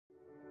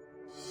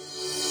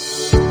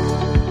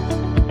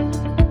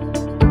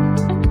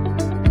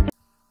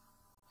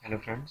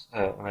friends,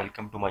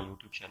 welcome to my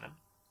YouTube channel.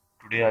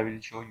 Today I will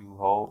show you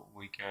how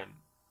we can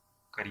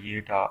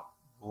create a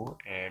bow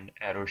and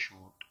arrow shoot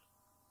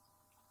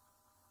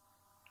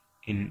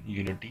in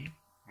Unity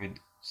with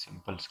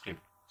simple script.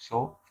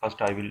 So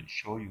first I will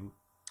show you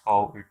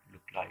how it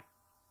look like.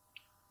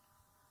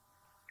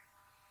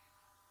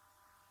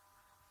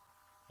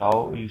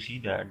 Now you see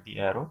that the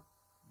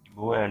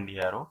bow and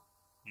the arrow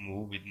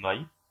move with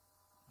my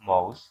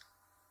mouse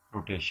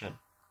rotation,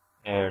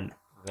 and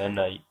when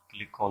I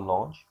click on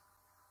launch,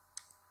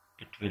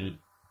 it will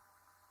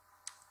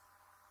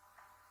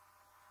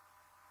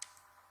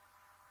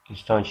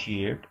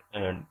instantiate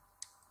and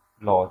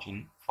launch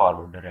in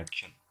forward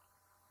direction.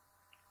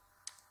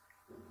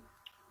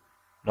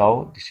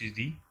 Now this is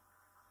the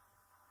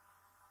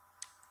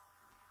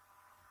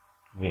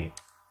way.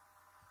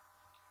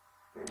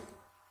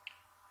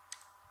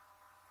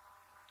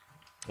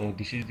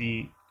 This is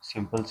the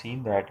simple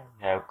scene that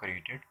I have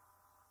created,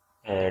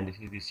 and this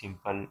is the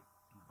simple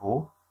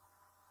bow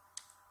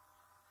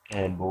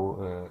and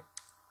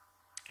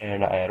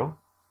arrow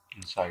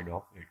inside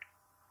of it.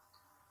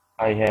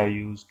 I have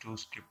used two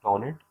scripts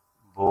on it,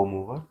 bow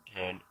mover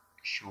and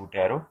shoot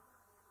arrow,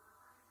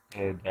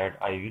 that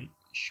I will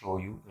show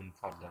you in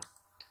further.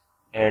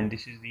 And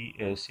this is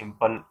the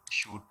simple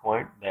shoot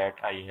point that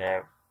I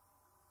have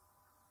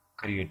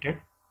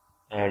created,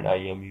 and I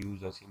am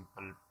use a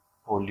simple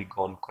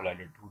polygon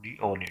collider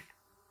 2D on it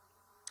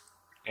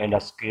and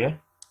a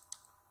square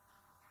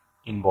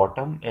in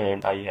bottom,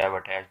 and I have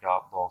attached a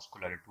box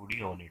collider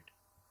 2D on it.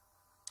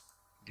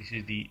 This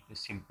is the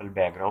simple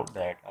background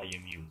that I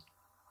am used.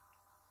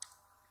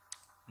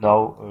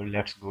 Now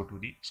let's go to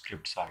the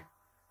script side.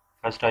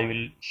 First I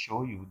will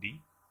show you the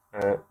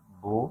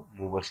bow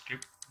mover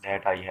script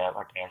that I have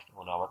attached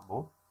on our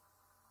bow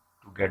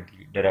to get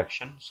the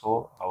direction.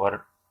 So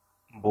our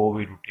bow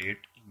will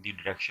rotate in the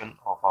direction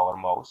of our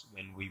mouse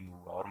when we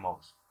move our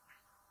mouse.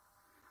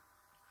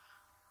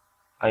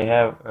 I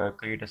have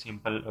created a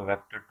simple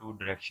vector2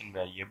 direction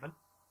variable,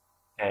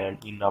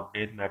 and in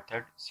update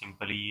method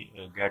simply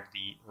get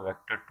the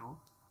vector2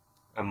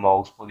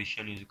 mouse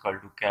position is equal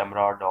to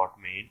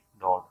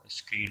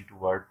camera.main.screen to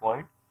word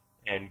point,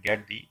 and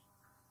get the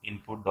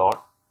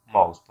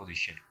input.mouse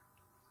position.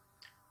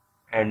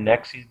 And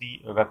next is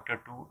the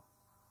vector2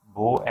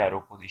 bow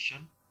arrow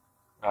position.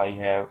 I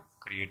have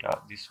created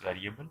this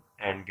variable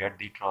and get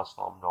the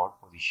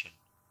transform.position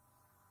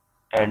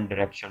and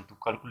direction. To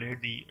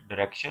calculate the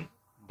direction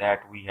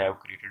that we have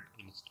created,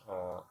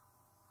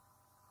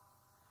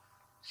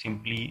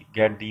 simply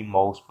get the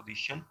mouse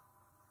position,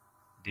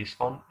 this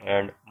one,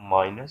 and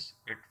minus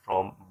it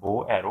from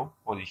bow arrow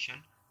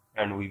position,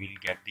 and we will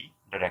get the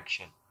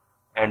direction.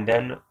 And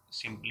then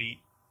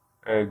simply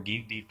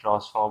give the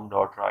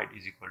transform.right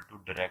is equal to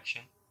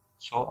direction,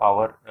 so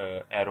our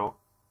arrow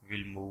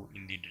will move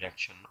in the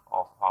direction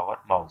of our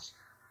mouse.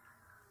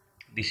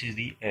 This is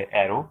the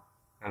arrow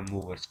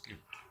mover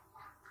script.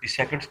 The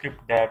second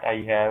script that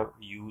I have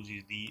used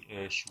is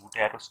the shoot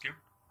arrow script.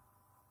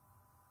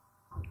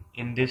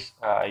 In this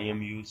I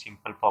am use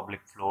simple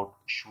public float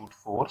shoot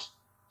force,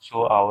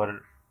 so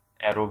our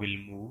arrow will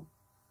move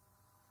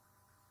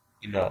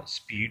in a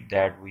speed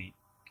that we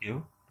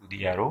give to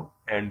the arrow.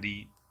 And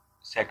the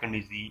second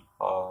is the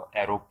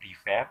arrow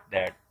prefab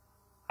that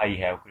I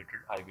have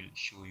created. I will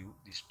show you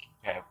this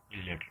prefab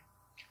in later.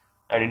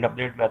 And in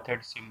update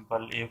method,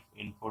 simple if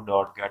input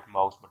dot get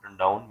mouse button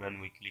down, when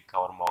we click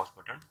our mouse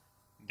button,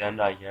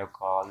 then I have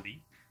called the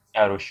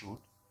arrow shoot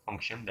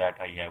function that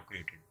I have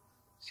created.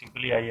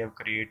 Simply I have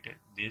created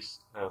this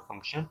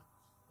function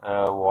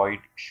void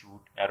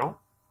shoot arrow,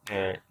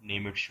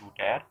 name it shoot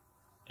arrow,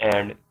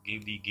 and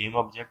give the game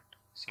object.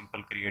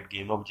 Simple create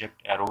game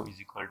object arrow is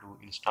equal to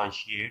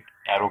instantiate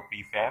arrow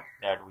prefab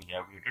that we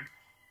have created,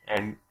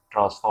 and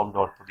transform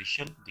dot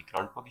position, the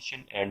current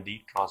position, and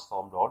the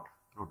transform dot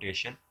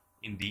rotation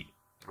in the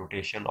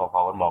rotation of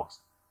our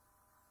mouse.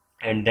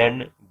 And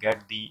then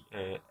get the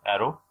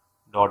arrow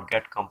dot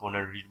get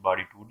component rigid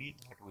body 2D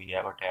that we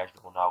have attached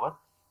on our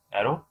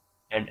arrow,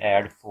 and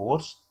add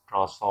force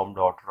transform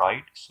dot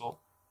right, so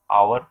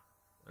our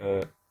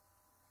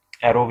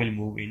arrow will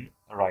move in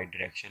right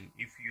direction.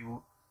 If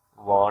you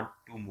want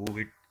to move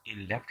it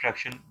in left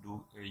direction,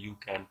 you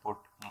can put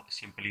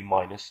simply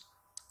minus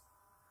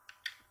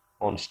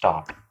on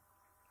start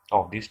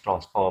of this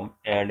transform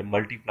and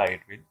multiply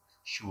it with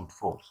shoot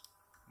force.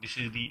 This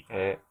is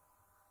the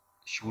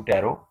shoot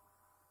arrow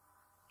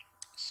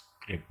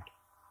script.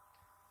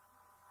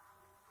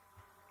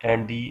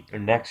 And the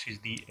next is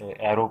the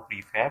arrow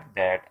prefab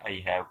that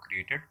I have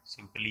created.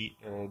 Simply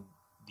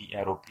the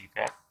arrow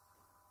prefab,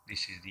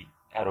 this is the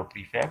arrow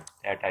prefab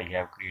that I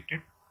have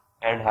created,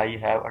 and I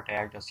have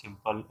attached a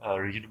simple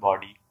rigid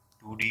body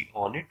 2D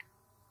on it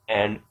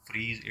and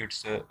freeze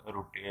its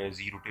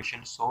z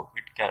rotation, so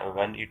it can,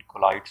 when it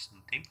collides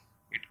something,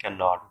 it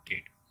cannot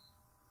rotate.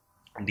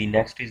 And the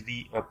next is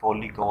the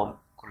polygon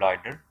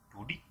collider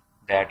 2D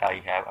that I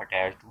have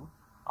attached to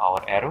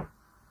our arrow.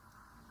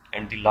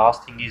 And the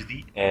last thing is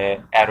the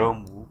arrow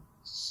move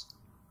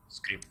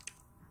script.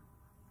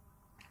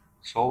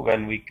 So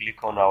when we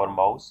click on our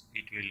mouse,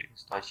 it will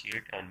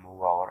instantiate and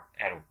move our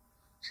arrow.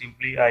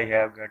 Simply I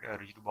have get a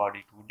rigid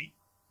body 2D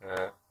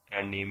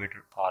and name it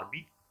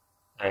RB,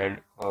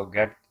 and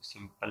get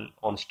simple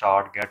on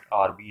start get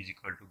RB is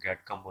equal to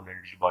get component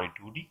rigid body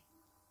 2D.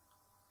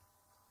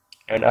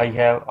 And I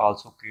have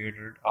also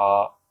created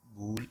a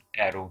bool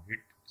arrow hit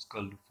is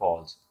equal to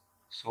false.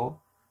 So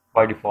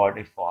by default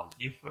it false.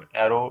 If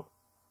arrow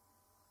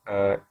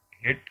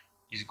hit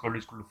is equal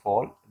to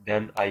fall,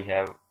 then I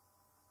have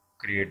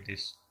create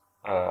this.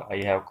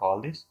 I have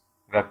called this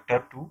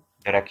vector to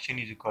direction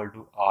is equal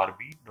to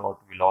RB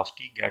dot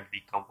velocity get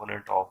the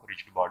component of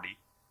rigid body.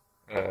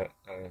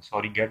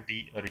 Get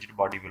the rigid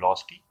body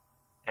velocity,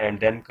 and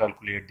then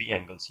calculate the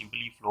angle.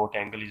 Simply float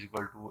angle is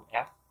equal to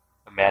f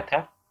math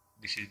f.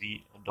 This is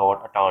the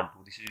dot attan 2.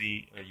 This is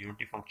the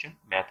unity function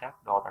math f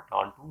dot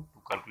attan 2 to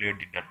calculate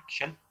the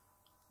direction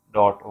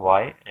dot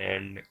y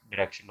and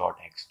direction dot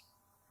x,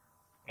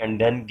 and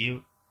then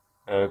give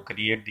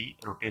create the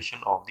rotation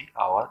of the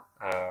our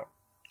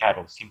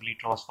arrow. Simply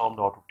transform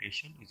dot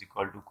rotation is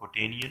equal to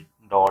cotangent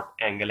dot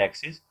angle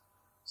axis.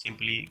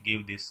 Simply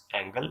give this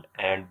angle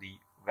and the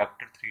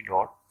vector 3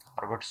 dot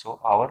forward, so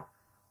our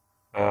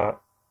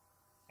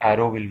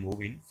arrow will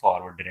move in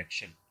forward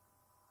direction,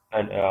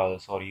 and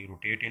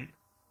rotate in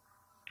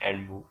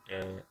and move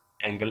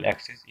angle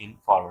axis in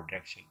forward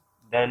direction.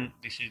 Then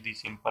this is the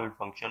simple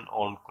function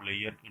on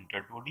collision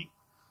inter 2D.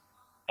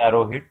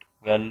 Arrow hit,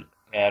 when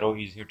arrow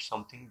is hit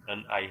something,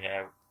 then I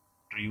have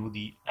true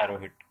the arrow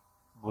hit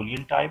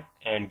boolean type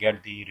and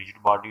get the rigid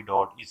body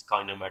dot is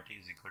kinematic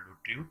is equal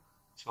to true,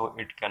 so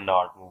it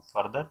cannot move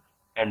further,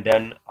 and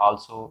then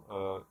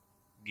also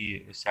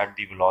set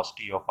the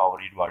velocity of our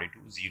rigid body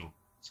to 0,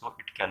 so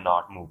it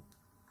cannot move.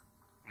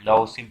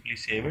 Now simply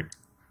save it.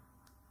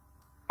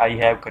 I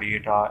have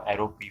created a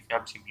arrow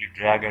prefab. Simply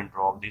drag and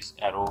drop this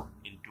arrow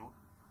into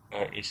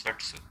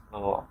assets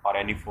or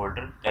any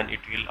folder, then it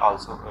will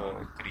also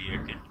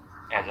create it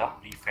as a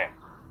prefab.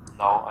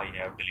 Now I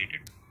have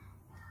deleted.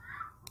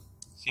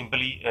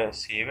 Simply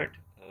save it,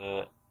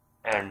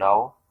 and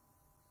now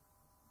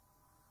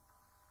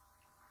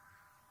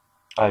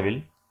I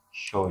will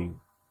show you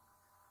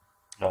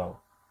now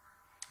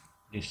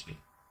this way.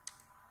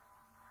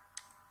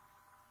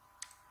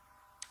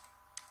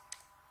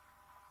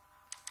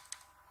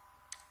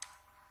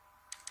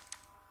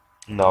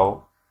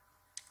 Now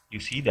you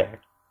see that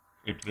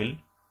it will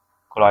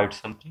collide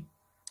something.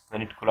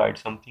 When it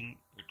collides something,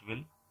 it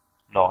will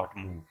not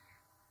move.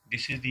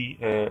 This is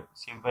the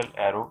simple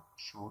arrow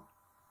shoot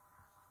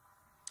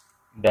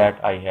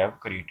that I have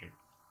created.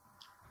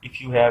 If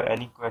you have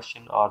any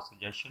question or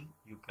suggestion,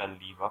 you can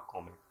leave a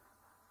comment.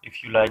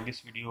 If you like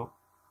this video,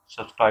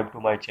 subscribe to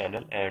my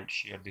channel and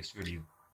share this video.